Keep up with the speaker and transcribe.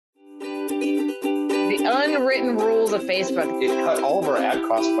unwritten rules of Facebook. It cut all of our ad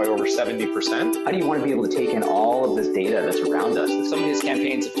costs by over 70%. How do you want to be able to take in all of this data that's around us? Some of his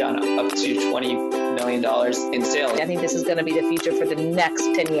campaigns have done up to $20 million in sales. I think this is going to be the future for the next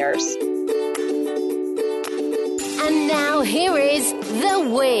 10 years. And now here is The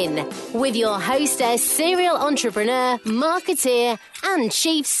Win with your hostess, serial entrepreneur, marketeer, and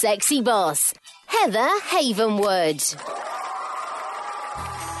chief sexy boss, Heather Havenwood.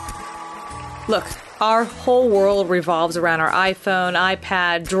 Look, our whole world revolves around our iPhone,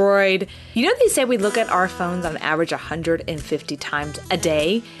 iPad, Droid. You know, they say we look at our phones on average 150 times a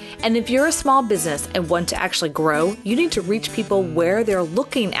day. And if you're a small business and want to actually grow, you need to reach people where they're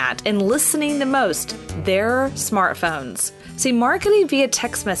looking at and listening the most, their smartphones. See, marketing via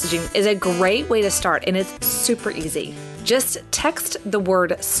text messaging is a great way to start, and it's super easy. Just text the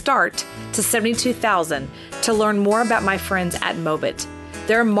word START to 72,000 to learn more about my friends at Mobit.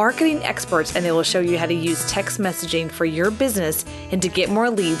 They're marketing experts, and they will show you how to use text messaging for your business and to get more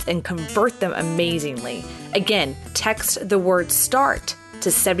leads and convert them amazingly. Again, text the word START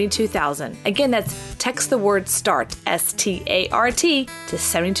to 72,000. Again, that's text the word START, S-T-A-R-T, to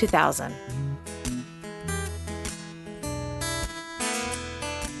 72,000.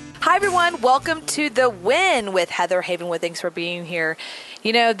 Hi, everyone. Welcome to The Win with Heather Havenwood. Thanks for being here.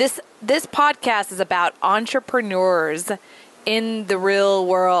 You know, this podcast is about entrepreneurs in the real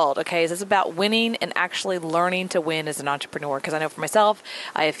world, okay? So it's about winning and actually learning to win as an entrepreneur. Because I know for myself,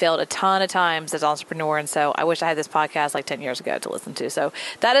 I have failed a ton of times as an entrepreneur, and so I wish I had this podcast like 10 years ago to listen to. So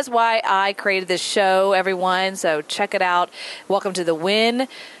that is why I created this show, everyone. So check it out. Welcome to The Win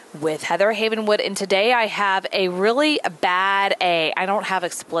with Heather Havenwood. And today I have a really bad A. I don't have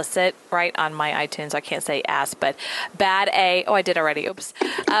explicit right on my iTunes. I can't say ass, but bad A. Oh, I did already. Oops.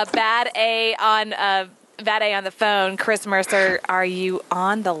 Bad A on the phone. Chris Mercer, are you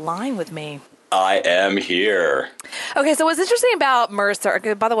on the line with me? I am here. Okay, so what's interesting about Mercer,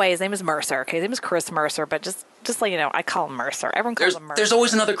 okay, by the way, his name is Mercer. Okay, his name is Chris Mercer, but just let you know, I call him Mercer. Everyone calls him Mercer. There's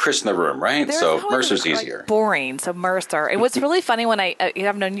always another Chris in the room, right? So Mercer's easier. Like, boring, so Mercer. And what's really funny when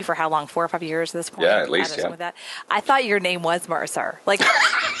I've known you for how long? 4 or 5 years at this point? Yeah, at least, yeah. Like that. I thought your name was Mercer. Like,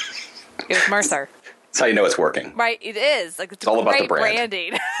 it was Mercer. That's how you know it's working. Right, it is. Like, it's all about the brand.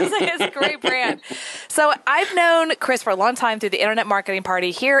 Branding. It's a great brand. So I've known Chris for a long time through the Internet Marketing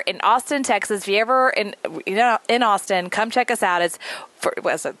Party here in Austin, Texas. If you ever in Austin, come check us out. It's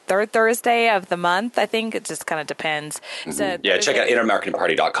third Thursday of the month, I think. It just kind of depends. Mm-hmm. So yeah, check out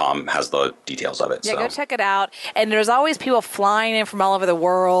internetmarketingparty.com has the details of it. Yeah, go check it out. And there's always people flying in from all over the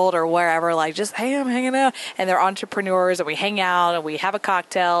world or wherever, like just, hey, I'm hanging out. And they're entrepreneurs, and we hang out, and we have a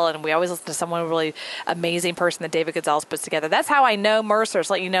cocktail, and we always listen to someone really amazing person that David Gonzalez puts together. That's how I know Mercer,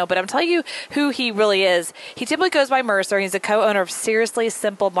 so let you know. But I'm telling you who he really is. He typically goes by Mercer. He's a co-owner of Seriously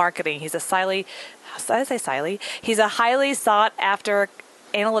Simple Marketing. He's He's a highly sought after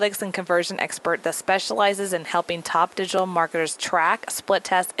analytics and conversion expert that specializes in helping top digital marketers track, split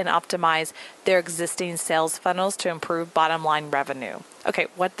test, and optimize their existing sales funnels to improve bottom line revenue. Okay,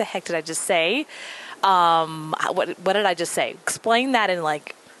 what the heck did I just say? What did I just say? Explain that in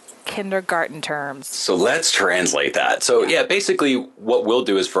like kindergarten terms. So let's translate that. So yeah, basically what we'll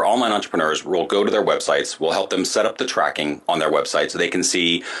do is for online entrepreneurs, we'll go to their websites. We'll help them set up the tracking on their website so they can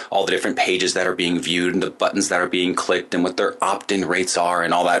see all the different pages that are being viewed and the buttons that are being clicked and what their opt-in rates are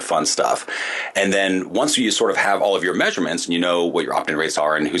and all that fun stuff. And then once you sort of have all of your measurements and you know what your opt-in rates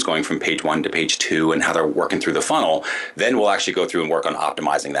are and who's going from page 1 to page 2 and how they're working through the funnel, then we'll actually go through and work on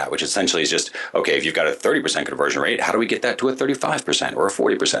optimizing that, which essentially is just, okay, if you've got a 30% conversion rate, how do we get that to a 35% or a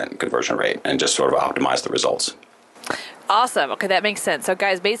 40% conversion rate and just sort of optimize the results? Awesome. Okay, that makes sense. So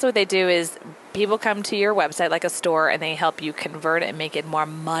guys, basically what they do is people come to your website like a store and they help you convert it and make it more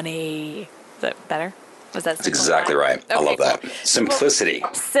money. Is that better? That's exactly right. Okay, I love that. Simplicity.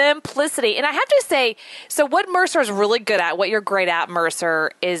 Simplicity. And I have to say, so what Mercer is really good at, what you're great at,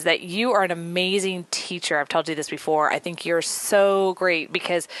 Mercer, is that you are an amazing teacher. I've told you this before. I think you're so great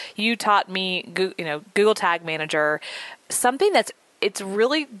because you taught me, Google Tag Manager, something it's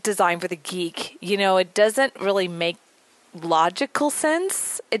really designed for the geek. It doesn't really make logical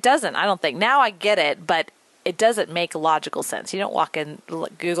sense. It doesn't, I don't think. Now I get it, but it doesn't make logical sense. You don't walk in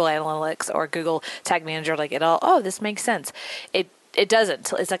Google Analytics or Google Tag Manager like it all, oh, this makes sense. It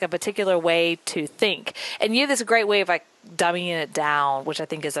doesn't. It's like a particular way to think. And you have this great way of like dumbing it down, which I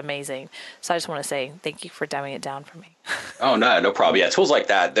think is amazing. So I just want to say thank you for dumbing it down for me. Oh, no problem. Yeah, tools like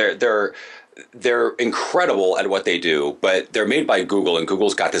that, they're incredible at what they do, but they're made by Google, and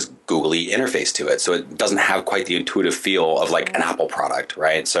Google's got this googly interface to it, so it doesn't have quite the intuitive feel of like an Apple product,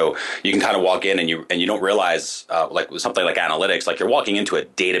 right? So you can kind of walk in and you don't realize, like with something like analytics, like you're walking into a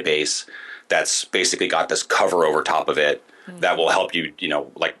database that's basically got this cover over top of it that will help you,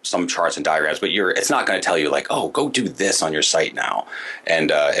 like some charts and diagrams, but it's not going to tell you like, oh, go do this on your site now.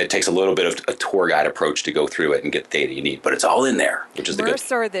 And it takes a little bit of a tour guide approach to go through it and get the data you need, but it's all in there, which is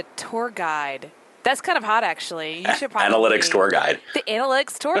Mercer, the tour guide. That's kind of hot, actually. You should probably Analytics tour guide. The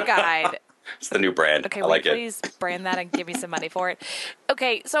Analytics tour guide. It's the new brand. Okay, I like it. Please brand that and give me some money for it.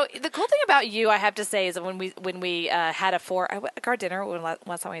 Okay, so the cool thing about you, I have to say, is when we had our dinner,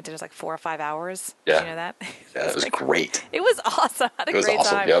 last time we had dinner was like 4 or 5 hours. Yeah. Did you know that? Yeah, it was great. It was awesome. I had a great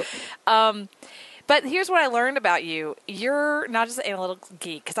time. Yep. But here's what I learned about you. You're not just an analytical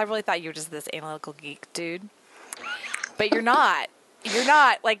geek, because I really thought you were just this analytical geek dude. But you're not. You're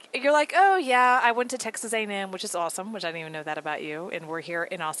not. You're like, oh, yeah, I went to Texas A&M, which is awesome, which I didn't even know that about you. And we're here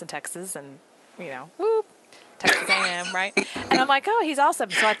in Austin, Texas, and, whoop, Texas A&M, right? And I'm like, oh, he's awesome.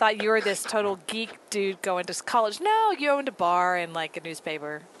 So I thought you were this total geek dude going to college. No, you owned a bar and, like, a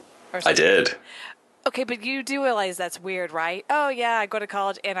newspaper or something. I did. Okay, but you do realize that's weird, right? Oh, yeah, I go to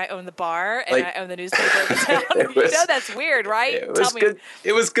college and I own the bar and I own the newspaper in town. You know that's weird, right? It was good.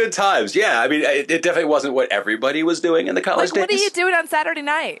 It was good times. Yeah, I mean, it definitely wasn't what everybody was doing in the college days. What are you doing on Saturday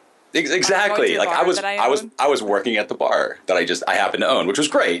night? Exactly. Like I was working at the bar that I happened to own, which was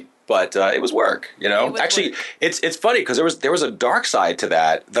great. But it was work, Actually, it's funny because there was a dark side to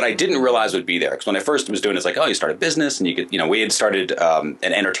that I didn't realize would be there. Because when I first was doing it, it's like, oh, you start a business and you could, we had started an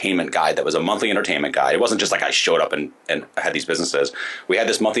entertainment guide that was a monthly entertainment guide. It wasn't just like I showed up and had these businesses. We had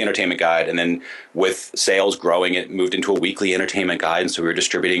this monthly entertainment guide, and then with sales growing, it moved into a weekly entertainment guide. And so we were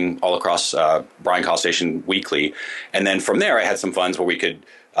distributing all across Bryan College Station weekly. And then from there, I had some funds where we could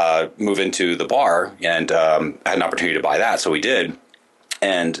move into the bar, and had an opportunity to buy that. So we did.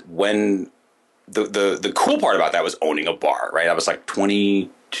 And when the cool part about that was owning a bar, right? I was like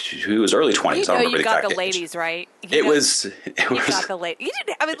 22, it was early 20s. I don't remember you got the age. ladies, right? It was. You got the ladies. You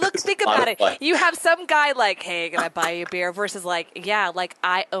didn't. I mean, look, think about it. You have some guy like, hey, can I buy you a beer? Versus like, yeah, like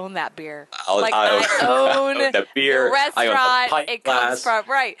I own that beer. I own the beer. The restaurant. I own the pint it glass. comes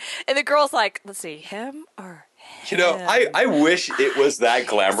from right. And the girl's like, let's see, him or. I wish it was that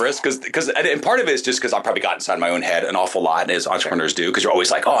glamorous because and part of it is just because I probably got inside my own head an awful lot, as entrepreneurs do, because you're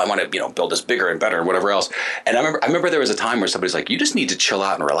always like, oh, I want to build this bigger and better and whatever else. And I remember there was a time where somebody's like, you just need to chill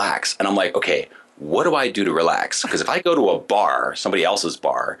out and relax. And I'm like, okay, what do I do to relax? Because if I go to a bar, somebody else's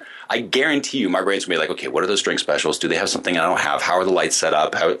bar, I guarantee you my brain's going to be like, okay, what are those drink specials? Do they have something I don't have? How are the lights set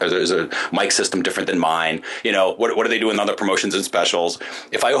up? Is a mic system different than mine? What are they doing on other promotions and specials?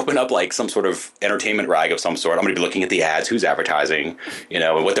 If I open up like some sort of entertainment rag of some sort, I'm going to be looking at the ads, who's advertising,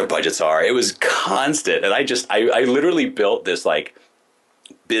 and what their budgets are. It was constant. And I literally built this like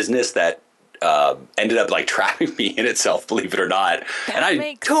business that ended up like trapping me in itself, believe it or not. And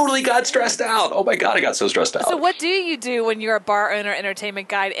I totally got stressed out. Oh my God, I got so stressed out. So what do you do when you're a bar owner, entertainment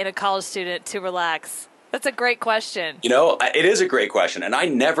guide, and a college student to relax? That's a great question. It is a great question. And I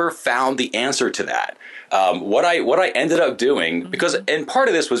never found the answer to that. What I ended up doing, and part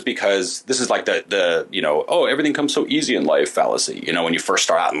of this was because this is like the everything comes so easy in life fallacy. When you first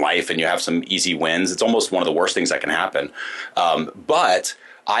start out in life and you have some easy wins, it's almost one of the worst things that can happen. But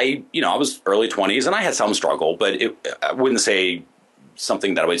I was early 20s and I had some struggle, but I wouldn't say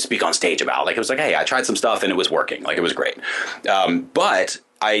something that I would speak on stage about. Like it was like, hey, I tried some stuff and it was working. Like it was great. But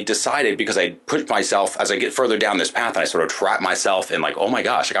I decided, because I pushed myself as I get further down this path, and I sort of trap myself in like, oh my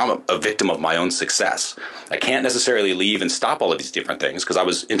gosh, like I'm a victim of my own success. I can't necessarily leave and stop all of these different things because I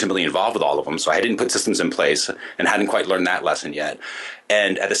was intimately involved with all of them. So I didn't put systems in place and hadn't quite learned that lesson yet.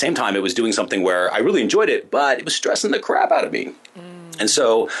 And at the same time, it was doing something where I really enjoyed it, but it was stressing the crap out of me. And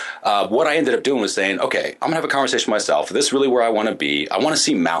so what I ended up doing was saying, okay, I'm going to have a conversation with myself. Is this really where I want to be? I want to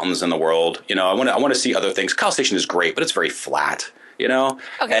see mountains in the world. I want to see other things. College Station is great, but it's very flat. Okay,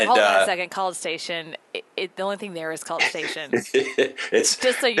 and, hold on a second. College Station. The only thing there is College Station. It's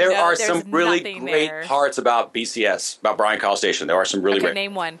just so you there know, are some really great parts about BCS, about Bryan College Station. There are some really great.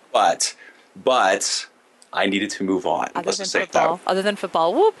 Name one. But I needed to move on. Other than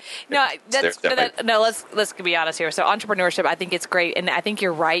football. Whoop. No, let's be honest here. So entrepreneurship, I think it's great, and I think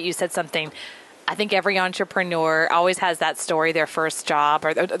you're right. You said something. I think every entrepreneur always has that story, their first job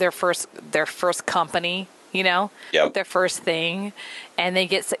or their first company. Their first thing, and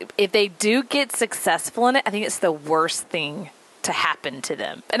if they do get successful in it, I think it's the worst thing to happen to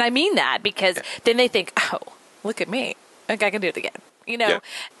them. And I mean that because then they think, oh, look at me. Like I can do it again.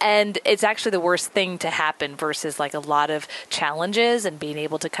 And it's actually the worst thing to happen versus like a lot of challenges and being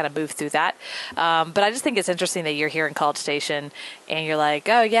able to kind of move through that. But I just think it's interesting that you're here in College Station and you're like,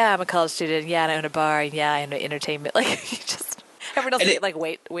 oh yeah, I'm a college student. Yeah, and I own a bar. Yeah, I own entertainment. Like Everyone else is like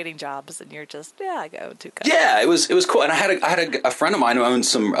waiting jobs, and you're just I go to. Yeah, it was cool. And I had a friend of mine who owned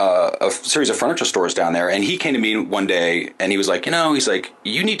a series of furniture stores down there, and he came to me one day, and he was like,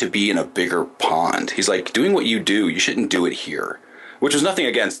 you need to be in a bigger pond. He's like, doing what you do, you shouldn't do it here. Which was nothing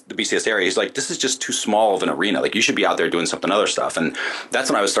against the BCS area. He's like, this is just too small of an arena. Like, you should be out there doing something other stuff. And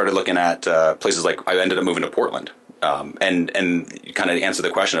that's when I started looking at places like, I ended up moving to Portland. And kind of answer the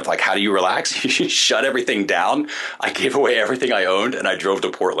question of like, how do you relax? You shut everything down. I gave away everything I owned, and I drove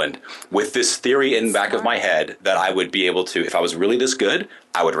to Portland with this theory in the back of my head that I would be able to, if I was really this good,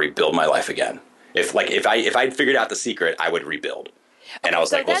 I would rebuild my life again. If I'd figured out the secret, I would rebuild. And I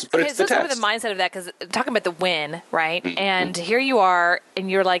was like, let's put it to the test. The mindset of that, because talking about the win, right? Mm-hmm. And here you are, and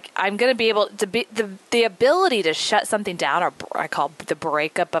you're like, I'm going to be able to be the ability to shut something down, or I call the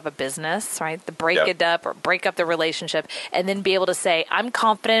breakup of a business, right? The break it up or break up the relationship, and then be able to say, I'm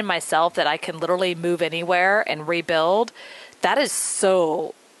confident in myself that I can literally move anywhere and rebuild. That is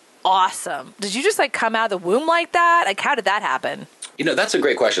so awesome. Did you just like come out of the womb like that? Like, how did that happen? That's a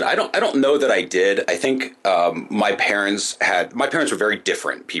great question. I don't know that I did. I think my parents were very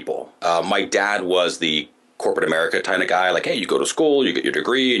different people. My dad was the corporate America kind of guy, like, hey, you go to school, you get your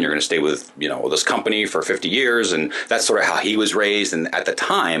degree, and you're going to stay with, this company for 50 years. And that's sort of how he was raised. And at the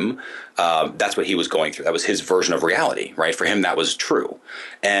time, that's what he was going through. That was his version of reality, right? For him, that was true.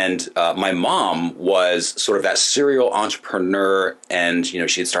 And my mom was sort of that serial entrepreneur. And, she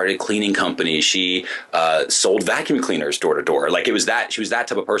had started a cleaning company. She sold vacuum cleaners door to door. Like, she was that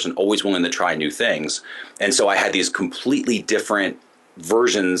type of person, always willing to try new things. And so I had these completely different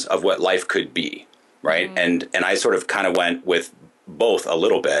versions of what life could be. Right. Mm-hmm. And I sort of kind of went with both a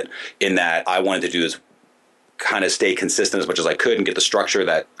little bit, in that I wanted to do this, kind of stay consistent as much as I could and get the structure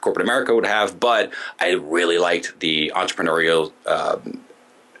that corporate America would have. But I really liked the entrepreneurial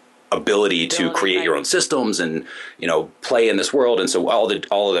ability to create your own systems and, play in this world. And so all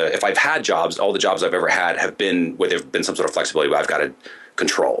the if I've had jobs, all the jobs I've ever had have been where there've been some sort of flexibility where I've got to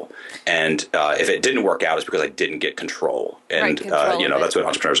control. And if it didn't work out, it's because I didn't get control. And, that's what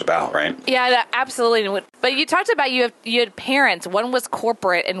entrepreneurs are about, right? Yeah, absolutely. But you talked about you had parents. One was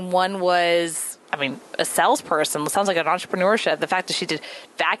corporate and one was, a salesperson. Sounds like an entrepreneurship. The fact that she did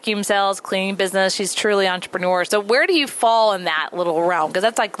vacuum sales, cleaning business, she's truly entrepreneur. So where do you fall in that little realm? Because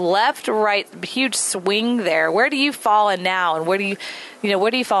that's like left, right, huge swing there. Where do you fall in now? And where do you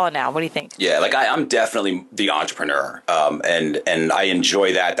fall in now? What do you think? Yeah, like I'm definitely the entrepreneur. And I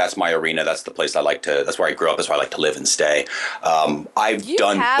enjoy that. That's my arena. That's the place that's where I grew up. That's where I like to live and stay. I've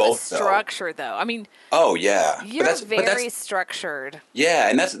done both. You have a structure though. Oh yeah. You're very structured. Yeah.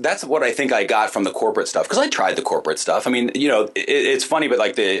 And that's what I think I got from the corporate stuff. Cause I tried the corporate stuff. It's funny, but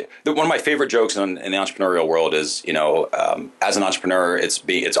like one of my favorite jokes in the entrepreneurial world is, as an entrepreneur,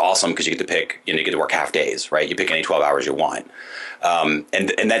 it's awesome because you get to pick, you get to work half days, right? You pick any 12 hours you want.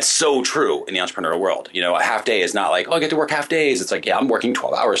 And that's so true in the entrepreneurial world. A half day is not like, oh, I get to work half days. It's like, yeah, I'm working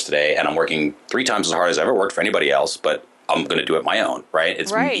 12 hours today and I'm working 3 times as hard as I ever worked for anybody else, but I'm going to do it my own, right?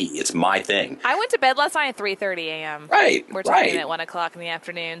 It's me. It's my thing. I went to bed last night at 3:30 a.m. Right. We're talking at 1 o'clock in the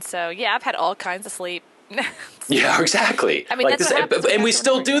afternoon. So yeah, I've had all kinds of sleep. Yeah, exactly. And we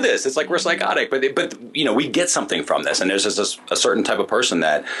still do this. It's like we're psychotic, but we get something from this, and there's just a certain type of person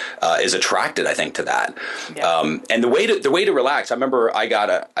that is attracted, I think, to that. Yeah. And the way to relax. I remember I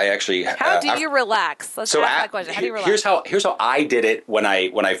actually. How do you relax? Let's ask that question. How do you relax? Here's how I did it when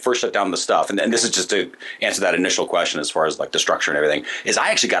I first shut down the stuff, and this is just to answer that initial question as far as like the structure and everything. Is I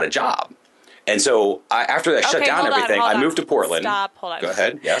actually got a job, and so after I shut down everything, I moved to Portland. Stop. Hold on. Go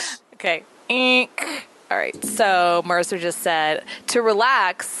ahead. Yes. Okay. All right, so Mercer just said, to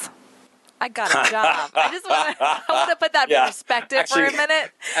relax, I got a job. I want to put that in perspective for a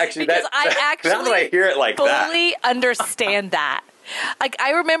minute. Actually, because I now that I hear it like fully understand that. Like,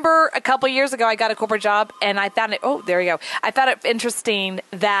 I remember a couple years ago, I got a corporate job, and I found it, there you go. I found it interesting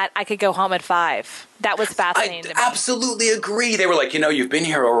that I could go home at 5. That was fascinating to me. Absolutely agree. They were like, you've been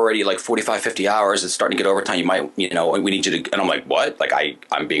here already like 45, 50 hours. It's starting to get overtime. You might, we need you to, and I'm like, what? Like,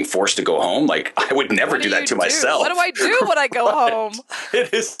 I'm being forced to go home? Like, I would never do that to myself. What do I do when I go home?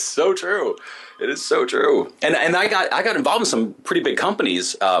 It is so true. It is so true. And I got involved in some pretty big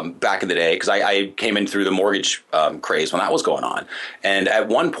companies back in the day because I came in through the mortgage craze when that was going on. And at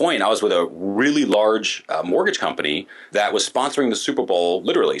one point, I was with a really large mortgage company that was sponsoring the Super Bowl,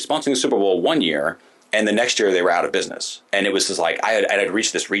 literally sponsoring the Super Bowl 1 year. And the next year they were out of business. And it was just like, I had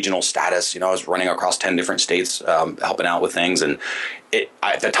reached this regional status. I was running across 10 different states, helping out with things. And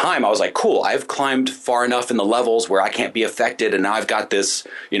at the time I was like, cool, I've climbed far enough in the levels where I can't be affected. And now I've got this,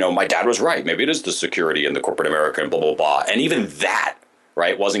 my dad was right. Maybe it is the security in the corporate America and blah, blah, blah. And even that,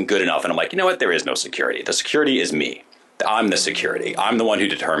 right, wasn't good enough. And I'm like, you know what? There is no security. The security is me. I'm the security. I'm the one who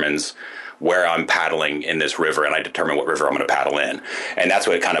determines where I'm paddling in this river, and I determine what river I'm going to paddle in. And that's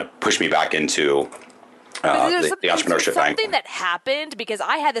what kind of pushed me back into the entrepreneurship thing. Something that happened, because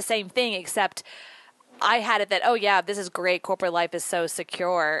I had the same thing, except I had it that, oh yeah, this is great. Corporate life is so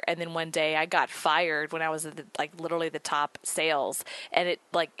secure. And then one day I got fired when I was at literally the top sales. And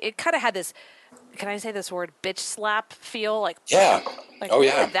it kind of had this, can I say this word, bitch slap feel? Yeah.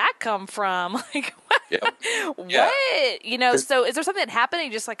 Where did that come from? What? You know, so is there something that happened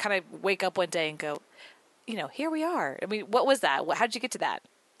and you just kind of wake up one day and go, here we are. I mean, what was that? How did you get to that?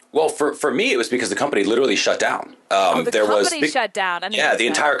 Well, for me, it was because the company literally shut down. The company shut down. The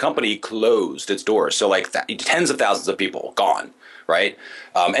entire company closed its doors. So tens of thousands of people gone, right?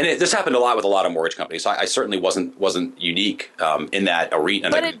 And this happened a lot with a lot of mortgage companies. So I certainly wasn't unique in that arena.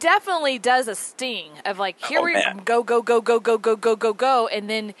 But it definitely does a sting of go, and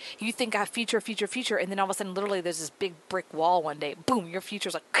then you think, future, and then all of a sudden, literally, there's this big brick wall one day. Boom, your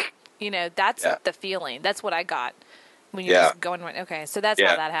future's that's the feeling. That's what I got. When you're just going, okay, so that's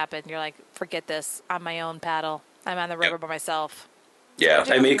how that happened. You're like, forget this. I'm my own paddle. I'm on the river by myself. Yeah,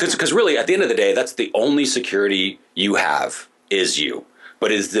 I mean, because really, at the end of the day, that's the only security you have is you.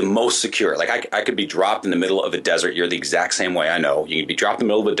 But it's the most secure. I could be dropped in the middle of a desert. You're the exact same way, I know. You can be dropped in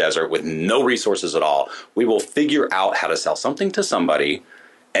the middle of a desert with no resources at all. We will figure out how to sell something to somebody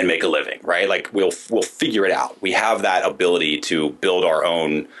and make a living, right? We'll figure it out. We have that ability to build our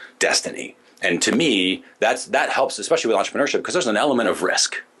own destiny. And to me, that helps, especially with entrepreneurship, because there's an element of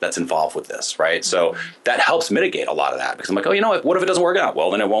risk that's involved with this, right? So that helps mitigate a lot of that, because I'm like, oh, you know what? What if it doesn't work out?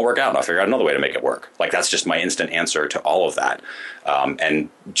 Well, then it won't work out, and I'll figure out another way to make it work. That's just my instant answer to all of that. And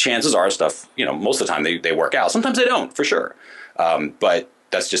chances are stuff, most of the time they work out. Sometimes they don't, for sure. But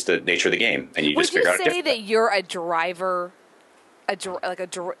that's just the nature of the game, and you just figure out. Would you say that you're a driver?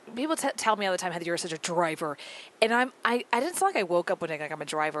 People tell me all the time how you're such a driver, and I didn't sound like I woke up one day like I'm a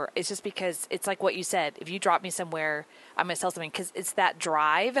driver. It's just because it's like what you said. If you drop me somewhere, I'm gonna sell something, because it's that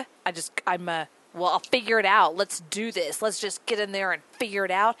drive. I'll figure it out. Let's do this. Let's just get in there and figure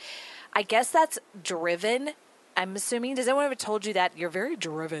it out. I guess that's driven. I'm assuming. Has anyone ever told you that you're very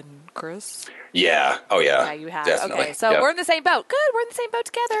driven, Chris? Yeah. Oh, yeah. Yeah, you have. Definitely. Okay, so we're in the same boat. Good. We're in the same boat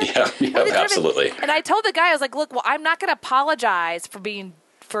together. Yeah, absolutely. And I told the guy, I was like, look, well, I'm not going to apologize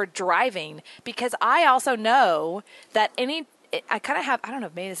for driving, because I also know that I kind of have, I don't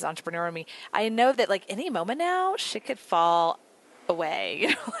know, maybe this is entrepreneur in me. I know that any moment now, shit could fall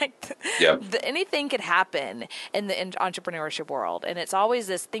away. Anything could happen in the entrepreneurship world, and it's always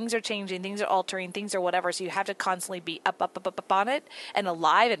this: things are changing, things are altering, things are whatever. So you have to constantly be up on it and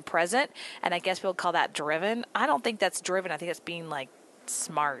alive and present. And I guess people call that driven. I don't think that's driven. I think it's being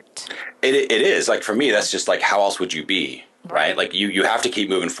smart. It is. For me, that's just how else would you be? Right? You have to keep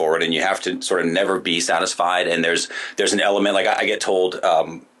moving forward, and you have to sort of never be satisfied. And there's an element, I get told,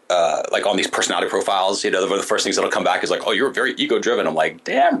 on these personality profiles, the first things that'll come back is oh, you're very ego driven. I'm like,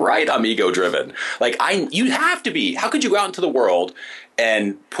 damn right, I'm ego driven. You have to be. How could you go out into the world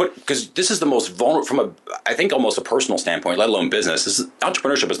and because this is the most vulnerable from I think almost a personal standpoint, let alone business.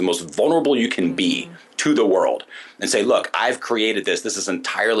 Entrepreneurship is the most vulnerable you can be to the world, and say, look, I've created this. This is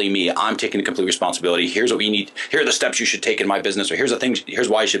entirely me. I'm taking complete responsibility. Here's what we need. Here are the steps you should take in my business, or here's the things. Here's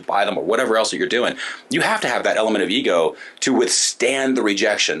why you should buy them, or whatever else that you're doing. You have to have that element of ego to withstand the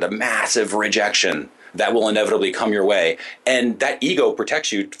rejection, the massive rejection that will inevitably come your way. And that ego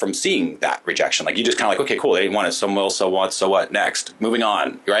protects you from seeing that rejection. You just kind of okay, cool, they didn't want it, so what, next, moving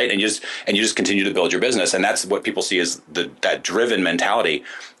on, right? And you just continue to build your business. And that's what people see as that driven mentality.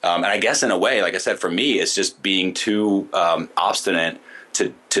 And I guess in a way, like I said, for me, it's just being too obstinate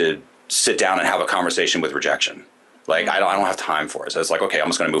to sit down and have a conversation with rejection. I don't have time for it. So it's okay, I'm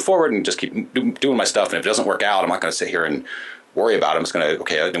just going to move forward and just keep doing my stuff. And if it doesn't work out, I'm not going to sit here and worry about it. I'm just going to,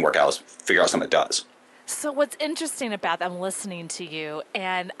 okay, it didn't work out. Let's figure out something that does. So what's interesting about that, I'm listening to you,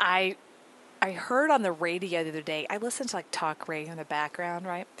 and I heard on the radio the other day, I listened to talk radio in the background,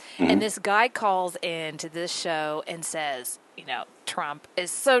 right? Mm-hmm. And this guy calls in to this show and says, Trump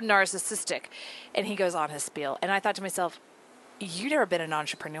is so narcissistic. And he goes on his spiel. And I thought to myself, you've never been an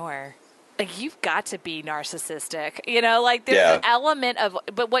entrepreneur. You've got to be narcissistic, there's an element of,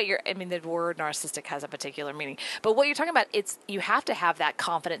 but the word narcissistic has a particular meaning, but what you're talking about, you have to have that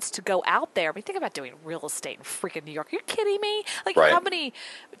confidence to go out there. Think about doing real estate in freaking New York. Are you kidding me? Right. How many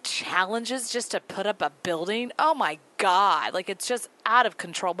challenges just to put up a building? Oh my God. It's just out of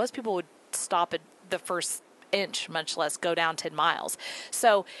control. Most people would stop at the first inch, much less go down 10 miles.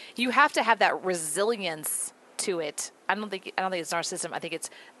 So you have to have that resilience to it. I don't think it's narcissism. I think it's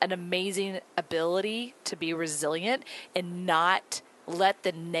an amazing ability to be resilient and not let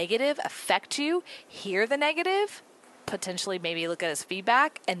the negative affect you. Hear the negative, potentially maybe look at as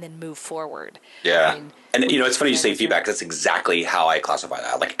feedback and then move forward. Yeah. And, it's funny you say feedback. That's exactly how I classify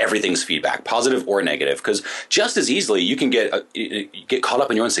that. Like, everything's feedback, positive or negative, because just as easily you can get caught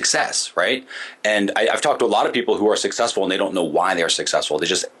up in your own success, right? And I've talked to a lot of people who are successful and they don't know why they're successful.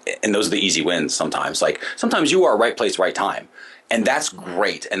 And those are the easy wins sometimes. Like, sometimes you are right place, right time. And that's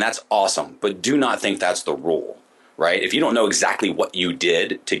great. And that's awesome. But do not think that's the rule. Right? If you don't know exactly what you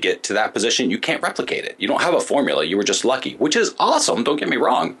did to get to that position, you can't replicate it. You don't have a formula. You were just lucky, which is awesome. Don't get me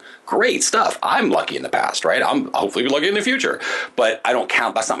wrong. Great stuff. I'm lucky in the past, right? I'm hopefully lucky in the future, but I don't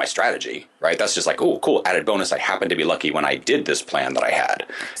count. That's not my strategy, right? That's just like, oh, cool. Added bonus. I happened to be lucky when I did this plan that I had.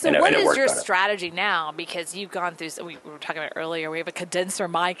 So what is your strategy now? Because you've gone through, we were talking about earlier, we have a condenser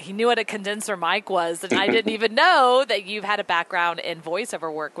mic. He knew what a condenser mic was, and I didn't even know that you've had a background in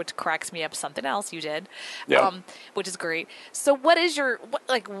voiceover work, which cracks me up. Something else you did. Yeah. Which is great. So what is your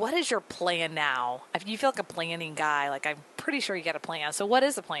plan now? If you feel like a planning guy, like I'm pretty sure you got a plan. So what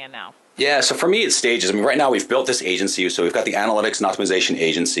is the plan now? Yeah, so for me, it's stages. I mean, right now we've built this agency. So we've got the analytics and optimization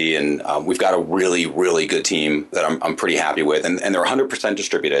agency, and we've got a really, really good team that I'm pretty happy with. And they're 100%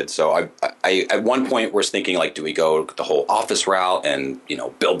 distributed. So I at one point was thinking, like, do we go the whole office route and,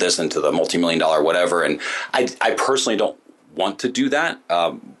 build this into the multi-million-dollar whatever? And I personally don't want to do that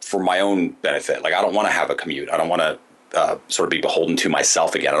for my own benefit. Like, I don't want to have a commute. I don't want to sort of be beholden to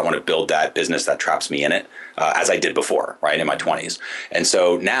myself again. I don't want to build that business that traps me in it as I did before, right, in my 20s. And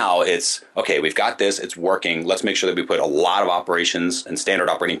so now it's, okay, we've got this, it's working. Let's make sure that we put a lot of operations and standard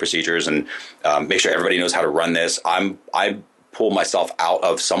operating procedures and make sure everybody knows how to run this. I pull myself out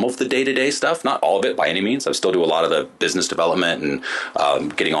of some of the day-to-day stuff, not all of it by any means. I still do a lot of the business development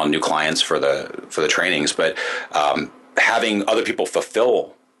and getting on new clients for the trainings. But having other people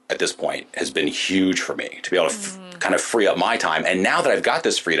fulfill at this point has been huge for me to be able to kind of free up my time. And now that I've got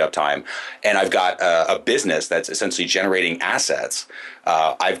this freed up time and I've got a business that's essentially generating assets,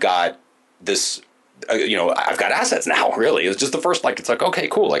 I've got this, I've got assets now, really. It's just the first, it's like, okay,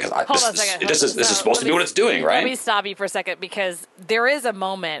 cool. Like, this is supposed to be what it's doing, right? Let me stop you for a second, because there is a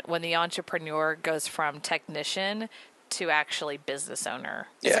moment when the entrepreneur goes from technician to actually business owner.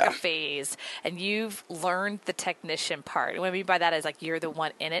 It's like a phase, and you've learned the technician part. And what I mean by that is, like, you're the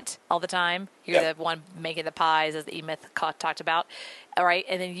one in it all the time. You're the one making the pies, as the E-Myth talked about. All right.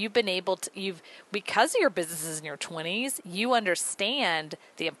 And then you've been able to, because of your businesses in your 20s, you understand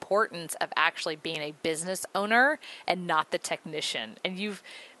the importance of actually being a business owner and not the technician. And you've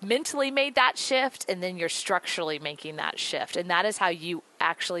mentally made that shift, and then you're structurally making that shift. And that is how you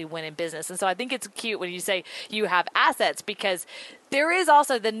actually win in business. And so I think it's cute when you say you have assets, because there is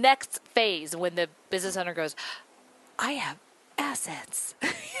also the next phase when the business owner goes, I have assets.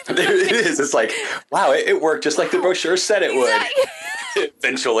 There it is. It's like, wow, it worked just like the brochure said it would.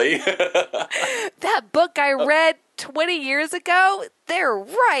 Eventually. That book I read 20 years ago, they're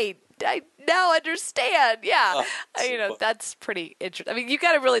right. I now understand. Yeah. That's pretty interesting. I mean, you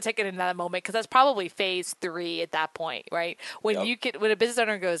got to really take it in that moment, because that's probably phase 3 at that point, right? When when a business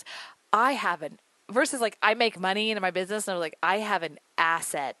owner goes, versus like, I make money in my business, and they're like, I have an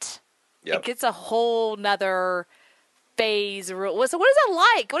asset. Yep. It gets a whole nother phase. So what is it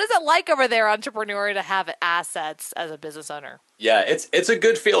like? What is it like over there, entrepreneur, to have assets as a business owner? Yeah, it's a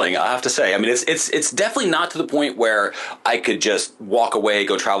good feeling, I have to say. I mean, it's definitely not to the point where I could just walk away,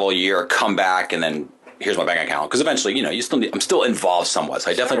 go travel a year, come back, and then here's my bank account. Because eventually, I'm still involved somewhat. So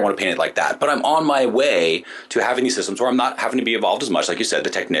I definitely don't want to paint it like that. But I'm on my way to having these systems where I'm not having to be involved as much, like you said,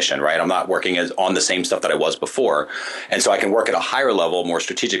 the technician, right? I'm not working on the same stuff that I was before. And so I can work at a higher level, more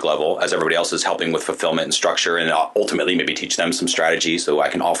strategic level, as everybody else is helping with fulfillment and structure, and ultimately maybe teach them some strategy so I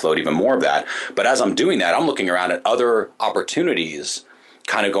can offload even more of that. But as I'm doing that, I'm looking around at other opportunities,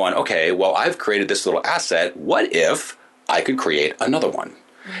 kind of going, okay, well, I've created this little asset. What if I could create another one?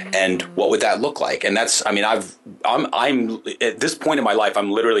 And what would that look like? And that's, I mean, I'm at this point in my life, I'm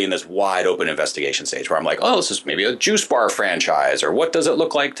literally in this wide open investigation stage where I'm like, oh, this is maybe a juice bar franchise, or what does it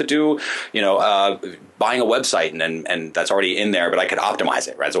look like to do, buying a website and that's already in there, but I could optimize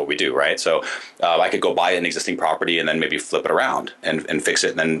it, right? That's what we do, right? So I could go buy an existing property and then maybe flip it around and fix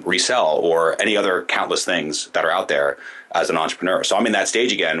it and then resell, or any other countless things that are out there as an entrepreneur. So I'm in that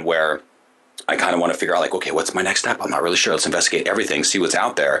stage again where I kind of want to figure out, like, okay, what's my next step? I'm not really sure. Let's investigate everything, see what's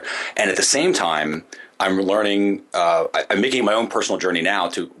out there. And at the same time, I'm learning. I'm making my own personal journey now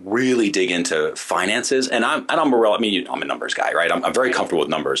to really dig into finances, and I'm a numbers guy, right? I'm very comfortable with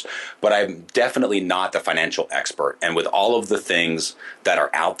numbers, but I'm definitely not the financial expert. And with all of the things that are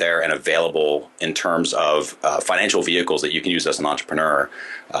out there and available in terms of financial vehicles that you can use as an entrepreneur,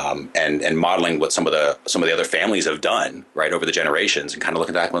 and modeling what some of the other families have done, right, over the generations, and kind of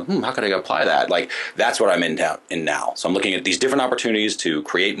looking back, how could I apply that? Like, that's what I'm in now. So I'm looking at these different opportunities to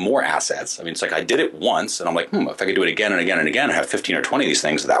create more assets. I mean, it's like I did it once, and I'm like, if I could do it again and again and again, and have 15 or 20 of these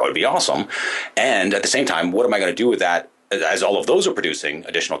things, that would be awesome. And at the same time, what am I going to do with that? As all of those are producing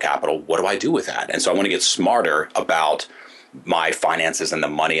additional capital, what do I do with that? And so I want to get smarter about my finances and the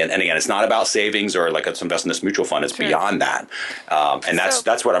money. And again, it's not about savings or like let's invest in this mutual fund. It's beyond that. And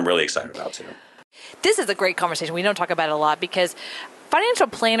that's what I'm really excited about too. This is a great conversation. We don't talk about it a lot because financial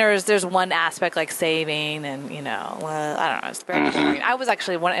planners, there's one aspect like saving and, I don't know, it's very boring. I was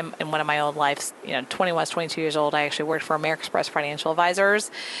actually in one of my old lives, 22 years old, I actually worked for American Express Financial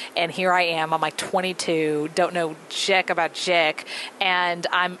Advisors. And here I am, I'm like 22, don't know jack about jack. And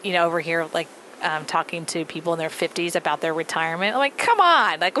I'm, over here like, talking to people in their 50s about their retirement. I'm like, come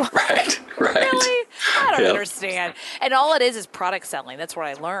on. Like, right. Really? I don't understand. And all it is product selling. That's what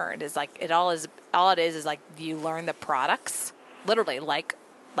I learned is like, all it is like you learn the products, literally like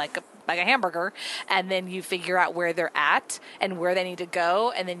a hamburger, and then you figure out where they're at and where they need to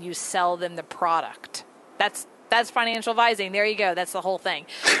go, and then you sell them the product. That's financial advising. There you go. That's the whole thing.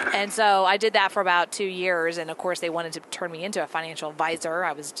 And so I did that for about 2 years. And of course, they wanted to turn me into a financial advisor.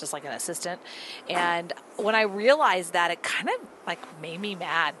 I was just like an assistant. And when I realized that, it kind of like made me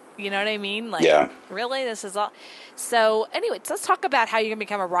mad. You know what I mean? Like, really? This is all. So anyway, let's talk about how you're going to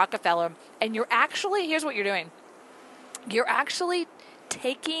become a Rockefeller. And here's what you're doing. You're actually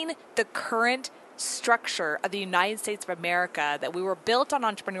taking the current structure of the United States of America that we were built on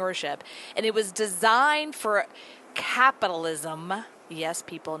entrepreneurship, and it was designed for capitalism. Yes,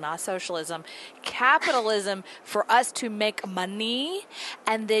 people, not socialism. Capitalism for us to make money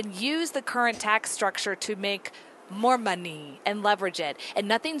and then use the current tax structure to make more money and leverage it. And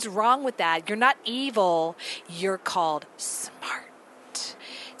nothing's wrong with that. You're not evil. You're called smart.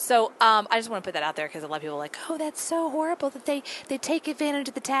 So I just want to put that out there because a lot of people are like, oh, that's so horrible that they take advantage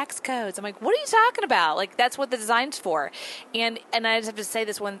of the tax codes. I'm like, what are you talking about? Like, that's what the design's for. And I just have to say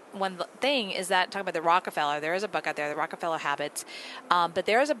this one thing is that, talking about the Rockefeller, there is a book out there, The Rockefeller Habits. But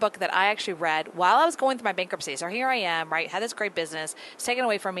there is a book that I actually read while I was going through my bankruptcy. So here I am, right, had this great business. It's taken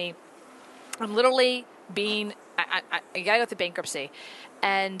away from me. I'm literally I got to go through bankruptcy.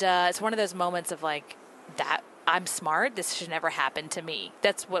 And it's one of those moments of like, that I'm smart. This should never happen to me.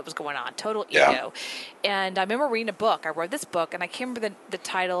 That's what was going on. Total ego. And I remember reading a book. I wrote this book, and I can't remember the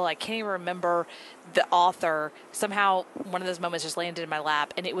title. I can't even remember the author. Somehow, one of those moments just landed in my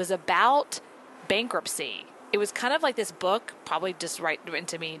lap, and it was about bankruptcy. It was kind of like this book, probably just right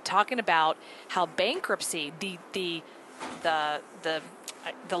into me, talking about how bankruptcy,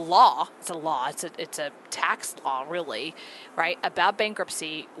 the law, it's a tax law really, right, about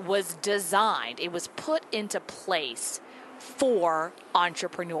bankruptcy was designed, it was put into place for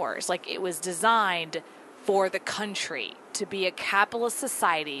entrepreneurs. Like, it was designed for the country to be a capitalist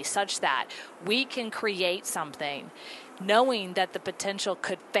society such that we can create something knowing that the potential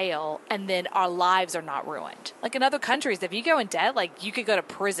could fail and then our lives are not ruined. Like in other countries, if you go in debt, like you could go to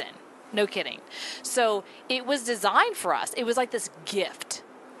prison. No kidding. So it was designed for us. It was like this gift.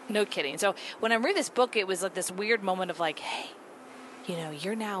 No kidding. So when I read this book, it was like this weird moment of like, hey,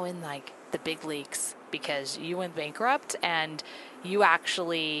 you're now in like the big leagues because you went bankrupt and you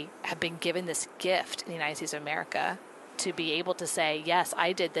actually have been given this gift in the United States of America to be able to say, yes,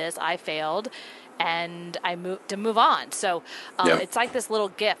 I did this, I failed, and I move on. So it's like this little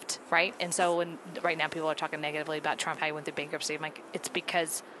gift, right? And so when right now people are talking negatively about Trump, how he went through bankruptcy, I'm like, it's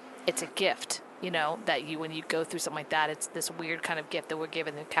because it's a gift, that when you go through something like that, it's this weird kind of gift that we're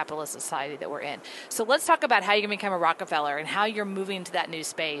given in the capitalist society that we're in. So let's talk about how you can become a Rockefeller and how you're moving to that new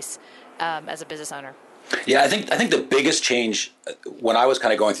space as a business owner. Yeah, I think the biggest change when I was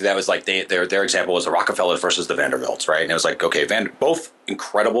kind of going through that was like their example was the Rockefellers versus the Vanderbilts, right? And it was like, okay, both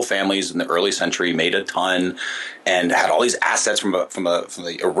incredible families in the early century, made a ton and had all these assets from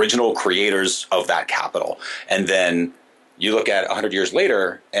the original creators of that capital. And then you look at 100 years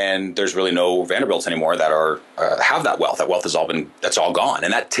later, and there's really no Vanderbilts anymore that are have that wealth. That wealth that's all gone,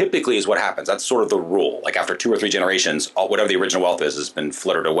 and that typically is what happens. That's sort of the rule. Like after 2 or 3 generations, whatever the original wealth is has been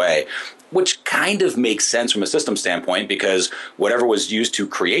flittered away, which kind of makes sense from a system standpoint because whatever was used to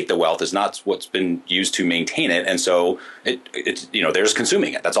create the wealth is not what's been used to maintain it, and so it's they're just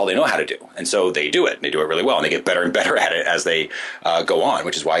consuming it. That's all they know how to do, and so they do it. And they do it really well, and they get better and better at it as they go on,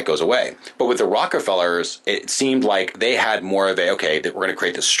 which is why it goes away. But with the Rockefellers, it seemed like they had more of that we're going to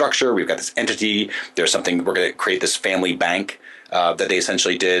create this structure. We've got this entity. There's something, we're going to create this family bank that they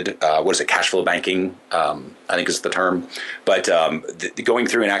essentially did. What is it? Cash flow banking, I think is the term. But going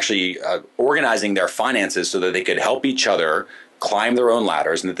through and actually organizing their finances so that they could help each other climb their own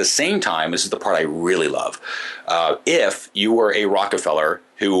ladders. And at the same time, this is the part I really love. If you were a Rockefeller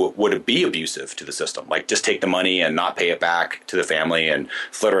who would be abusive to the system, like just take the money and not pay it back to the family and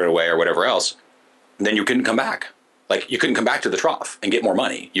flitter it away or whatever else, then you couldn't come back. Like you couldn't come back to the trough and get more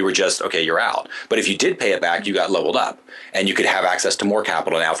money. You were just, okay, you're out. But if you did pay it back, you got leveled up and you could have access to more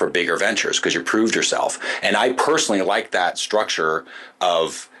capital now for bigger ventures because you proved yourself. And I personally like that structure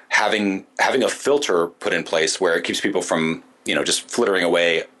of having a filter put in place where it keeps people from, just flittering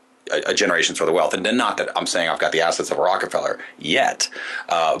away a generation's worth of wealth. And then not that I'm saying I've got the assets of a Rockefeller yet,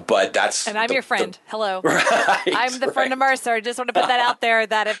 but that's... And I'm your friend. Hello. Right, I'm the friend of Mercer. Just want to put that out there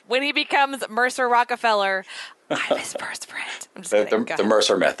that when he becomes Mercer Rockefeller, I'm his first friend. I'm just kidding. The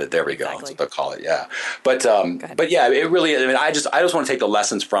Mercer method. There we go. Exactly. That's what they'll call it. Yeah. But yeah, it really, I just want to take the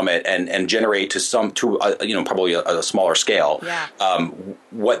lessons from it and generate probably a smaller scale,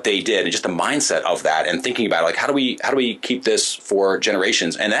 what they did and just the mindset of that and thinking about like, how do we keep this for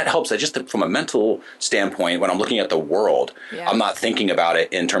generations? And that helps just from a mental standpoint, when I'm looking at the world, I'm not thinking about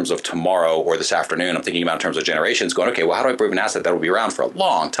it in terms of tomorrow or this afternoon. I'm thinking about it in terms of generations going, okay, well, how do I prove an asset that will be around for a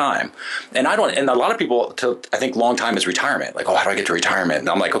long time? And a lot of people I think long time is retirement. Like, how do I get to retirement? And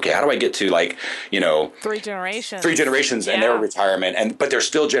I'm like, okay, how do I get to 3 generations and their retirement? But they're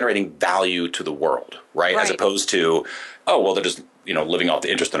still generating value to the world, right? As opposed to, they're just, living off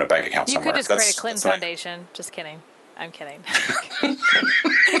the interest in a bank account somewhere. You could just create a Clinton Foundation. Just kidding. I'm kidding. I'm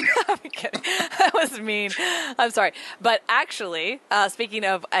kidding. That was mean. I'm sorry. But actually, speaking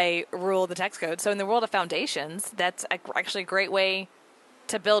of a rule of the tax code, so in the world of foundations, that's actually a great way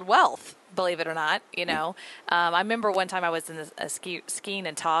to build wealth. Believe it or not, I remember one time I was in skiing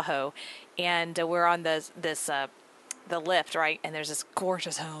in Tahoe, and we're on the lift, right? And there's this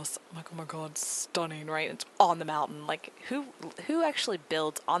gorgeous house. I'm like, oh my God, stunning, right? It's on the mountain. Like, who actually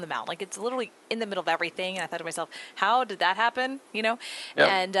builds on the mountain? Like, it's literally in the middle of everything. And I thought to myself, how did that happen? Yep.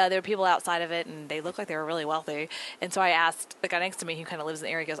 And there were people outside of it, and they looked like they were really wealthy. And so I asked the guy next to me, who kind of lives in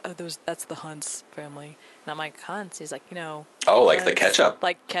the area, he goes, that's the Hunts family. And I'm like, Hunts? He's like, like the ketchup.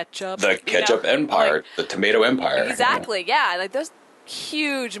 Like ketchup. The ketchup empire, the tomato empire. Exactly, yeah. Like, there's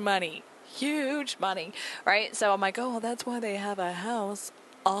huge money, right? So I'm like, oh, well, that's why they have a house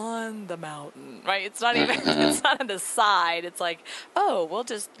on the mountain, right? It's not even, it's not on the side. It's like, oh, we'll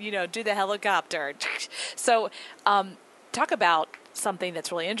just, do the helicopter. So talk about something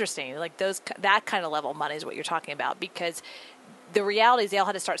that's really interesting. Like that kind of level of money is what you're talking about, because the reality is they all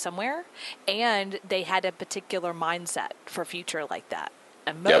had to start somewhere, and they had a particular mindset for a future like that.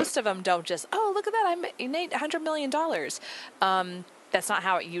 And most of them don't just, look at that, I made $100 million. That's not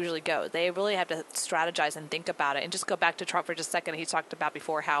how it usually goes. They really have to strategize and think about it. And just go back to Trump for just a second. He talked about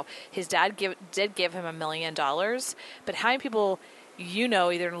before how his dad did give him $1 million. But how many people,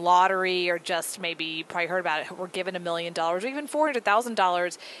 either in lottery or just maybe you probably heard about it, were given $1 million or even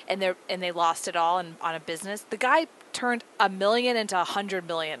 $400,000 and they lost it all on a business? The guy turned $1 million into $100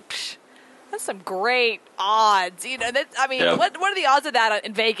 million. Psh, that's some great odds. What are the odds of that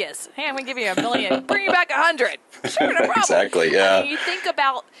in Vegas? Hey, I'm going to give you $1 million. Bring you back 100. Sure, no problem. Exactly, yeah. You think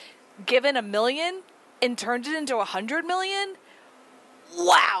about giving $1 million and turned it into $100 million.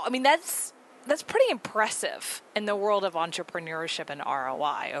 Wow. That's pretty impressive in the world of entrepreneurship and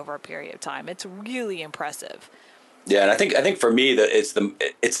ROI over a period of time. It's really impressive. Yeah, and I think for me that it's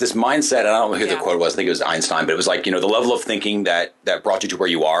this mindset, and I don't know who the quote was. I think it was Einstein, but it was like, the level of thinking that brought you to where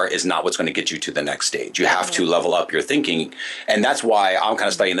you are is not what's going to get you to the next stage. You have to level up your thinking, and that's why I'm kind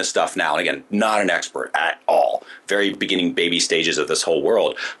of studying this stuff now. And again, not an expert at all. Very beginning baby stages of this whole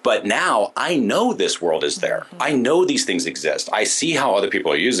world. But now I know this world is there. I know these things exist. I see how other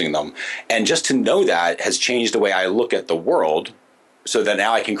people are using them, and just to know that has changed the way I look at the world, so that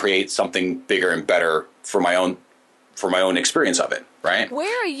now I can create something bigger and better for my own experience of it, right?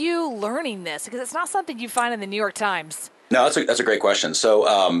 Where are you learning this? Because it's not something you find in the New York Times. No, that's a great question.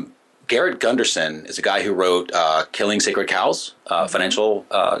 So Garrett Gunderson is a guy who wrote Killing Sacred Cows, financial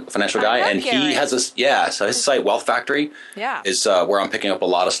guy, and he has this. Yeah, so his site Wealth Factory is where I'm picking up a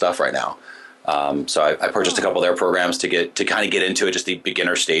lot of stuff right now. So I purchased a couple of their programs to kind of get into it, just the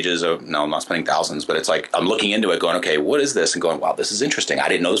beginner stages of. No, I'm not spending thousands, but it's like I'm looking into it, going, okay, what is this? And going, wow, this is interesting. I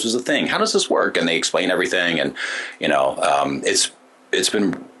didn't know this was a thing. How does this work? And they explain everything, and it's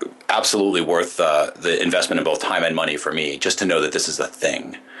been absolutely worth the investment in both time and money for me, just to know that this is a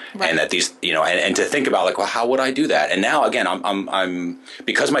thing. Right. And that these, and to think about like, well, how would I do that? And now again, I'm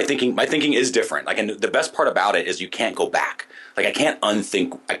because my thinking is different. Like, and the best part about it is you can't go back. Like, I can't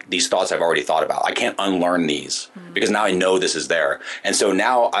unthink these thoughts I've already thought about. I can't unlearn these because now I know this is there. And so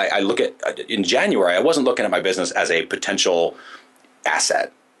now I look at, in January, I wasn't looking at my business as a potential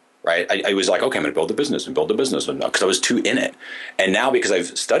asset. Right. I was like, okay, I'm going to build a business because I was too in it. And now because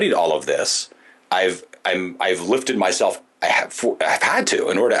I've studied all of this, I've lifted myself. I've had to,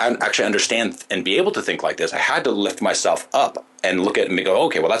 in order to actually understand and be able to think like this, I had to lift myself up and look at it and go,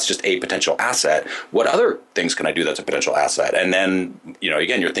 okay, well, that's just a potential asset. What other things can I do that's a potential asset? And then,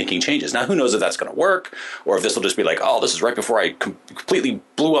 again, your thinking changes. Now, who knows if that's going to work, or if this will just be like, oh, this is right before I completely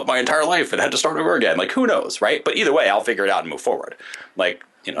blew up my entire life and had to start over again. Like, who knows, right? But either way, I'll figure it out and move forward. Like,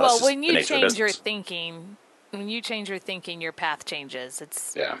 well, when you change your thinking, your path changes.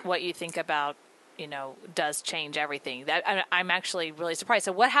 It's what you think about. Does change everything. I'm actually really surprised.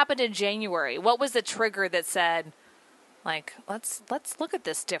 So what happened in January? What was the trigger that said, like, let's look at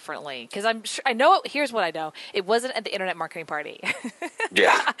this differently? Because I know. Here's what I know. It wasn't at the internet marketing party.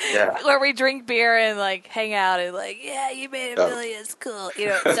 yeah. Where we drink beer and like hang out and like, yeah, you made $1 million. It's cool.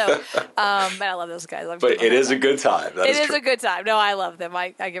 So, and I love those guys. But it is a good time. It is a good time. No, I love them. I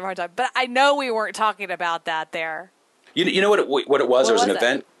give them a hard time. But I know we weren't talking about that there. You know what it was? There was an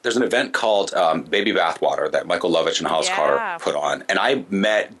event. There's an event called Baby Bathwater that Michael Lovitch and Hollis Carter put on, and I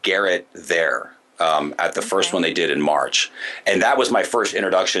met Garrett there at the first one they did in March, and that was my first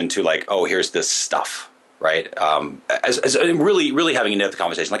introduction to like, oh, here's this stuff, right? As really having an in-depth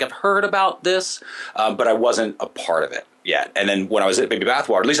conversation. Like, I've heard about this, but I wasn't a part of it yet. And then when I was at Baby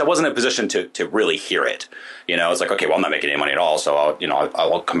Bathwater, at least I wasn't in a position to really hear it. It's like, okay, well, I'm not making any money at all, so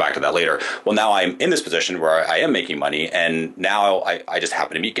I'll come back to that later. Well, now I'm in this position where I am making money, and now I just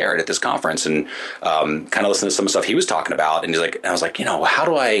happen to meet Garrett at this conference and kind of listen to some stuff he was talking about, and I was like, how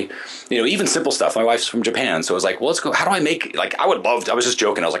do I, even simple stuff. My wife's from Japan, so I was like, well, let's go. How do I make, like, I was just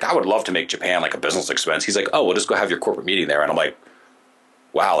joking. I was like, I would love to make Japan like a business expense. He's like, oh, we'll just go have your corporate meeting there, and I'm like,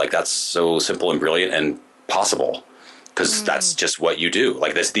 wow, like that's so simple and brilliant and possible. Because that's just what you do.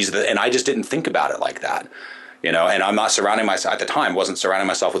 Like and I just didn't think about it like that, and I'm not surrounding myself at the time. Wasn't surrounding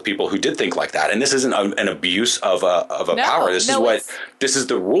myself with people who did think like that. And this isn't an abuse of a power. This is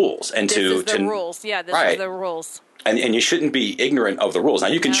the rules. And this is the rules. Yeah, this is the rules. And you shouldn't be ignorant of the rules. Now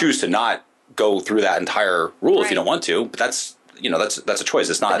you can choose to not go through that entire rule if you don't want to, but that's a choice.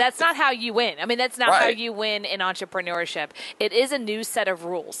 It's not. But that's not how you win. I mean, that's not how you win in entrepreneurship. It is a new set of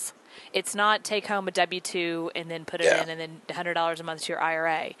rules. It's not take home a W-2 and then put it in and then $100 a month to your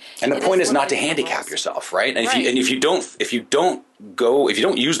IRA. And the point is not to handicap yourself, right? And if you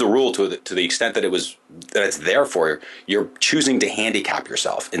don't use the rule to the extent that it's there for you, you're choosing to handicap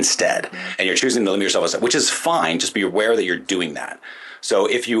yourself instead, and you're choosing to limit yourself, which is fine. Just be aware that you're doing that. So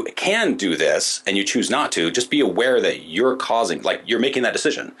if you can do this and you choose not to, just be aware that you're making that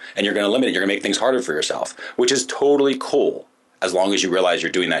decision, and you're going to limit it. You're going to make things harder for yourself, which is totally cool. As long as you realize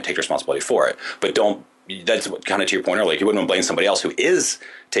you're doing that, take responsibility for it. But that's kind of to your point earlier, you wouldn't blame somebody else who is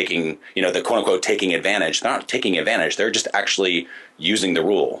taking, the quote unquote taking advantage. They're not taking advantage. They're just actually using the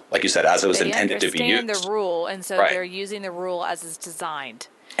rule, like you said, as it was intended to be used. They understand the rule, and so they're using the rule as it's designed.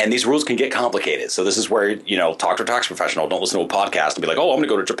 And these rules can get complicated. So this is where, talk to a tax professional. Don't listen to a podcast and be like, oh, I'm going to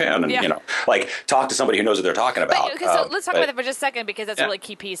go to Japan. And, talk to somebody who knows what they're talking about. So let's talk about that for just a second, because that's a really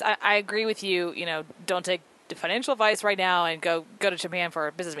key piece. I agree with you. Don't take financial advice right now and go to Japan for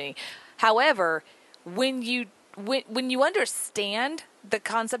a business meeting. However, when you understand the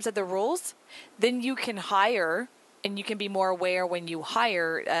concepts of the rules, then you can hire, and you can be more aware when you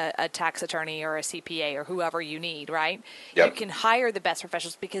hire a tax attorney or a CPA or whoever you need, right? Yep. You can hire the best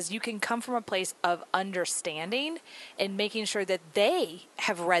professionals because you can come from a place of understanding and making sure that they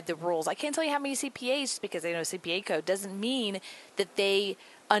have read the rules. I can't tell you how many CPAs, just because they know CPA code doesn't mean that they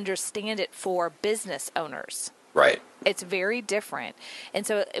understand it for business owners. Right. It's very different. And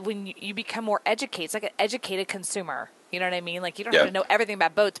so when you become more educated, it's like an educated consumer. You know what I mean? Like, you don't have to know everything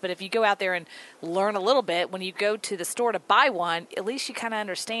about boats, but if you go out there and learn a little bit, when you go to the store to buy one, at least you kind of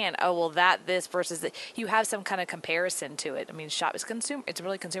understand, oh, well, this versus that. You have some kind of comparison to it. I mean, shop is consumer. It's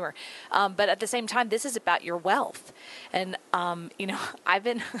really consumer. But at the same time, this is about your wealth. And, I'm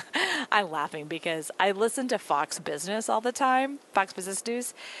laughing because I listen to Fox Business all the time, Fox Business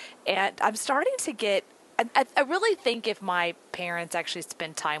News, and I'm starting to get, I really think if my parents actually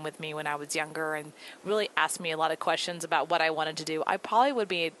spent time with me when I was younger and really asked me a lot of questions about what I wanted to do, I probably would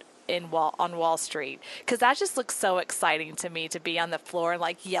be on Wall Street, because that just looks so exciting to me, to be on the floor and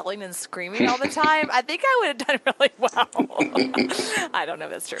like yelling and screaming all the time. I think I would have done really well. I don't know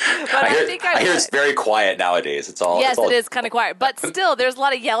if that's true, but I hear it's very quiet nowadays. It is kind of quiet, but still, there's a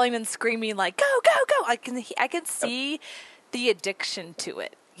lot of yelling and screaming, like go, go, go. I can see the addiction to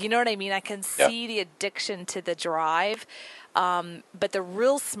it. You know what I mean? I can see the addiction to the drive. But the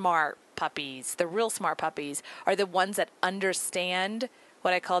real smart puppies are the ones that understand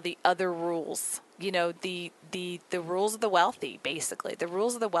what I call the other rules. You know, the rules of the wealthy, basically. The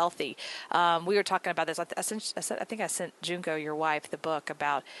rules of the wealthy. We were talking about this. I think I sent Junko, your wife, the book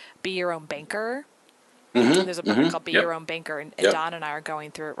about Be Your Own Banker. There's a book called Be Your Own Banker, and Don and I are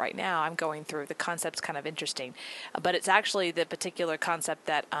going through it right now. I'm going through. The concept's kind of interesting, but it's actually the particular concept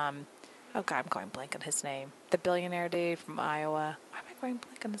that, I'm going blank on his name. The billionaire dude from Iowa. Why am I going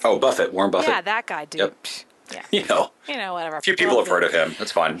blank on his name? Buffett, Warren Buffett. Yeah, that guy, dude. Yep. Yeah. Whatever. A few people have heard of him.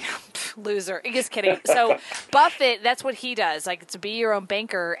 That's fine. Loser. Just kidding. So Buffett, that's what he does. Like, to be your own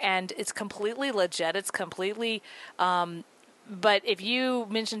banker, and it's completely legit. It's completely, but if you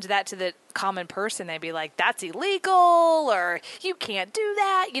mentioned that to the common person, they'd be like, that's illegal, or you can't do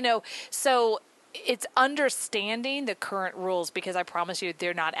that, So it's understanding the current rules, because I promise you,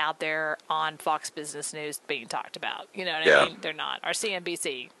 they're not out there on Fox Business News being talked about. You know what I mean? They're not. Or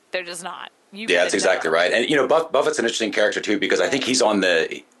CNBC. They're just not. That's exactly right. And, Buffett's an interesting character, too, because I think he's on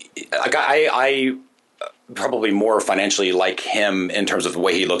the – I probably more financially like him in terms of the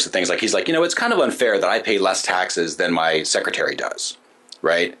way he looks at things. Like, he's like, it's kind of unfair that I pay less taxes than my secretary does,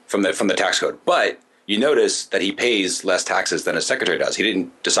 right, from the tax code. But you notice that he pays less taxes than his secretary does. He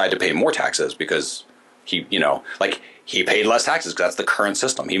didn't decide to pay more taxes because he paid less taxes because that's the current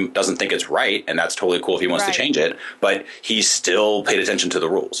system. He doesn't think it's right, and that's totally cool if he wants to change it. But he still paid attention to the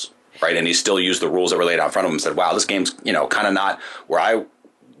rules, right? And he still used the rules that were laid out in front of him and said, wow, this game's, kind of not where I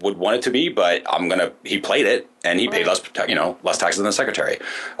would want it to be, but he played it, and he paid less taxes than the secretary.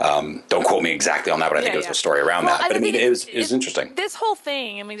 Don't quote me exactly on that, but I think it was a story around that. But it was interesting. This whole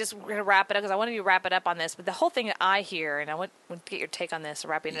thing, just we're going to wrap it up, because I wanted to wrap it up on this, but the whole thing that I hear, and I want to get your take on this,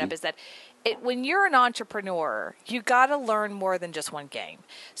 wrapping it up, is that when you're an entrepreneur, you got to learn more than just one game.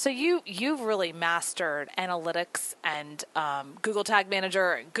 So you've really mastered analytics and Google Tag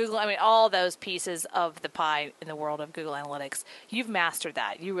Manager, and Google, all those pieces of the pie in the world of Google Analytics. You've mastered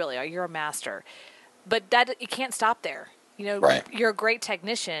that. You really are. You're a master. But you can't stop there. You're a great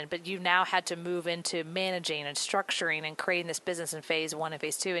technician, but you've now had to move into managing and structuring and creating this business in phase 1 and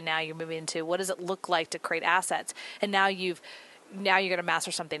phase 2, and now you're moving into what does it look like to create assets, and now you're going to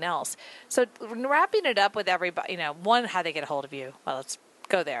master something else. So wrapping it up with everybody, one, how they get a hold of you. Well, let's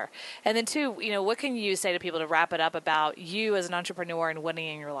go there. And then 2, what can you say to people to wrap it up about you as an entrepreneur and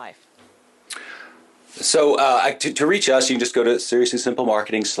winning in your life? So to reach us, you can just go to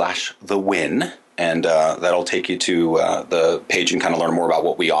seriouslysimplemarketing.com/thewin, and that'll take you to the page and kind of learn more about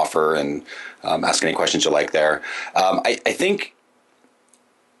what we offer and ask any questions you like there. I think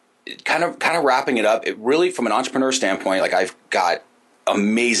kind of wrapping it up, it really, from an entrepreneur standpoint, like, I've got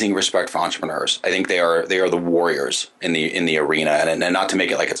amazing respect for entrepreneurs. I think they are the warriors in the arena, and not to make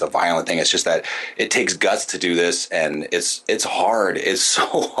it like it's a violent thing. It's just that it takes guts to do this, and it's hard. It's so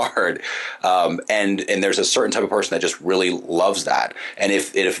hard. And there's a certain type of person that just really loves that. And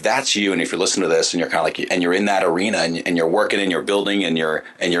if that's you, and if you're listening to this and you're kind of like, and you're in that arena, and you're working and you're building and you're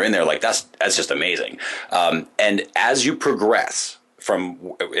in there, like, that's just amazing. And as you progress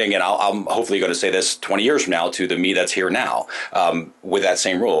from, again, I'm hopefully going to say this 20 years from now to the me that's here now, with that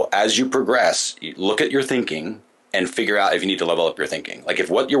same rule. As you progress, you look at your thinking and figure out if you need to level up your thinking. Like, if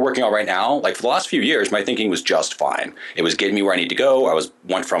what you're working on right now, like, for the last few years, my thinking was just fine. It was getting me where I need to go.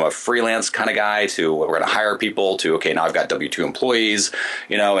 Went from a freelance kind of guy to, we're going to hire people, to, okay, now I've got W-2 employees,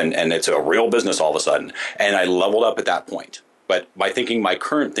 and it's a real business all of a sudden. And I leveled up at that point. But my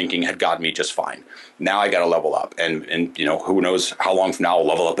current thinking had gotten me just fine. Now I got to level up, and who knows how long from now I'll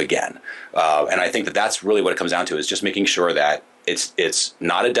level up again. And I think that's really what it comes down to, is just making sure that it's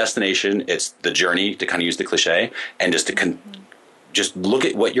not a destination, it's the journey, to kind of use the cliche, and just to just look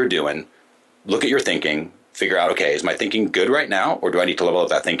at what you're doing, look at your thinking, figure out, okay, is my thinking good right now, or do I need to level up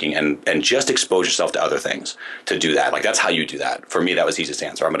that thinking and just expose yourself to other things to do that? Like, that's how you do that. For me, that was the easiest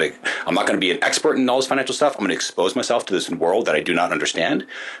answer. I'm not going to be an expert in all this financial stuff. I'm going to expose myself to this world that I do not understand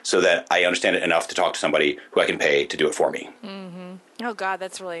so that I understand it enough to talk to somebody who I can pay to do it for me. Mm-hmm. Oh, God,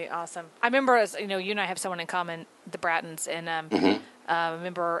 that's really awesome. I remember, you and I have someone in common, the Brattons, and I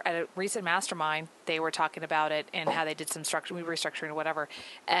remember at a recent mastermind, they were talking about it and how they did some restructuring or whatever.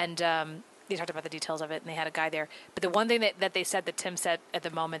 And they talked about the details of it, and they had a guy there. But the one thing that they said, that Tim said at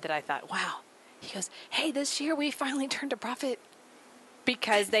the moment, that I thought, wow, he goes, hey, this year we finally turned a profit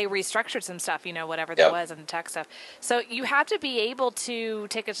because they restructured some stuff, whatever there was in the tech stuff. So you have to be able to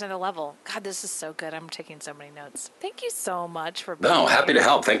take it to another level. God, this is so good. I'm taking so many notes. Thank you so much for being happy here. to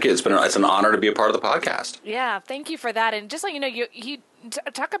help. Thank you. It's an honor to be a part of the podcast. Yeah, thank you for that. And just like you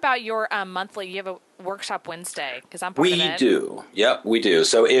talk about your monthly. You have a workshop Wednesday, because I'm part of it. We do. Yep, we do.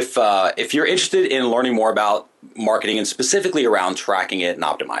 So if you're interested in learning more about marketing and specifically around tracking it and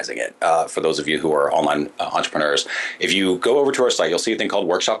optimizing it, for those of you who are online entrepreneurs, if you go over to our site, you'll see a thing called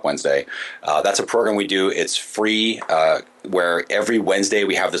Workshop Wednesday. That's a program we do. It's free, where every Wednesday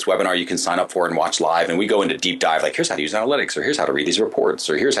we have this webinar you can sign up for and watch live, and we go into deep dive, like here's how to use Analytics, or here's how to read these reports,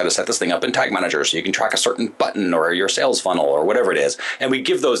 or here's how to set this thing up in Tag Manager so you can track a certain button or your sales funnel or whatever it is. And we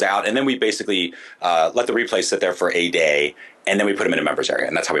give those out, and then we basically let the replays sit there for a day, and then we put them in a members area,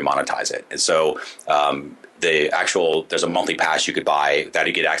 and that's how we monetize it. And so there's a monthly pass you could buy that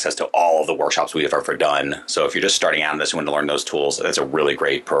you get access to all of the workshops we have ever done. So if you're just starting out in this and want to learn those tools, that's a really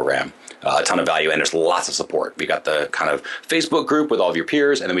great program. A ton of value, and there's lots of support. We got the kind of Facebook group with all of your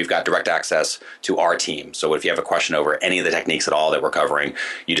peers, and then we've got direct access to our team. So if you have a question over any of the techniques at all that we're covering,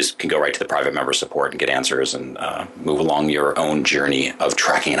 you just can go right to the private member support and get answers and move along your own journey of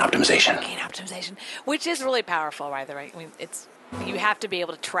tracking and optimization. Which is really powerful, right? I mean, you have to be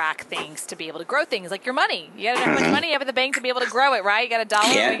able to track things to be able to grow things, like your money. You got to know how much money you have in the bank to be able to grow it, right? You got a dollar.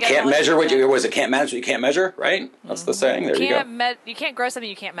 Can't measure what you can't manage what you can't measure, right? That's the saying. There you go. You can't grow something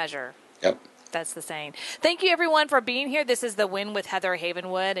you can't measure. Yep. That's the saying. Thank you, everyone, for being here. This is The Win with Heather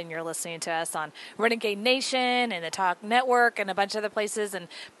Havenwood, and you're listening to us on Renegade Nation and the Talk Network and a bunch of other places, and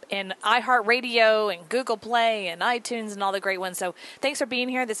iHeartRadio and Google Play and iTunes and all the great ones. So thanks for being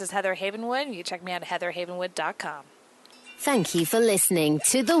here. This is Heather Havenwood. You can check me out at heatherhavenwood.com. Thank you for listening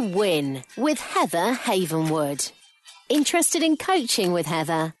to The Win with Heather Havenwood. Interested in coaching with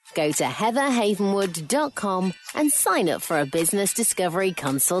Heather? Go to heatherhavenwood.com and sign up for a business discovery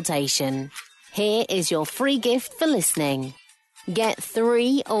consultation. Here is your free gift for listening. Get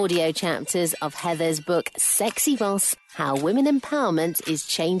 3 audio chapters of Heather's book, Sexy Boss, How Women Empowerment is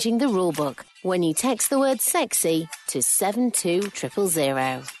Changing the Rulebook, when you text the word sexy to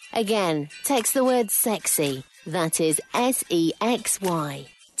 72000. Again, text the word sexy, that is SEXY,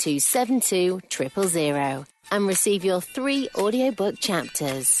 to 72000, and receive your 3 audiobook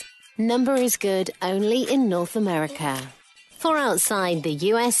chapters. Number is good only in North America. For outside the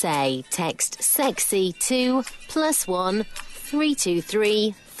USA, text SEXY to +1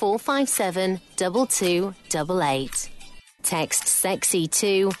 323 457 2288. Text SEXY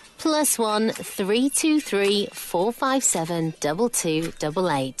to +1 323 457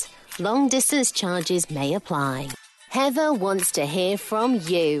 2288. Long distance charges may apply. Heather wants to hear from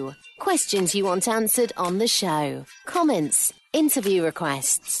you. Questions you want answered on the show. Comments, interview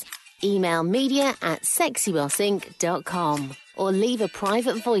requests. Email media@sexybossinc.com or leave a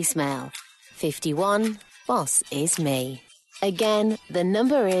private voicemail. 51 Boss is me. Again, the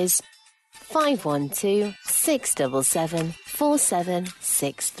number is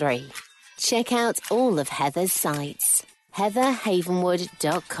 512-677-4763. Check out all of Heather's sites.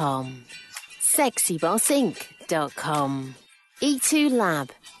 heatherhavenwood.com, sexybossinc.com,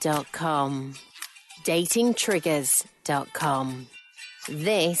 e2lab.com, datingtriggers.com.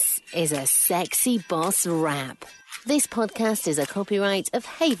 This is a Sexy Boss Wrap. This podcast is a copyright of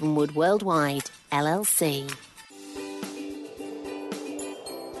Havenwood Worldwide, LLC.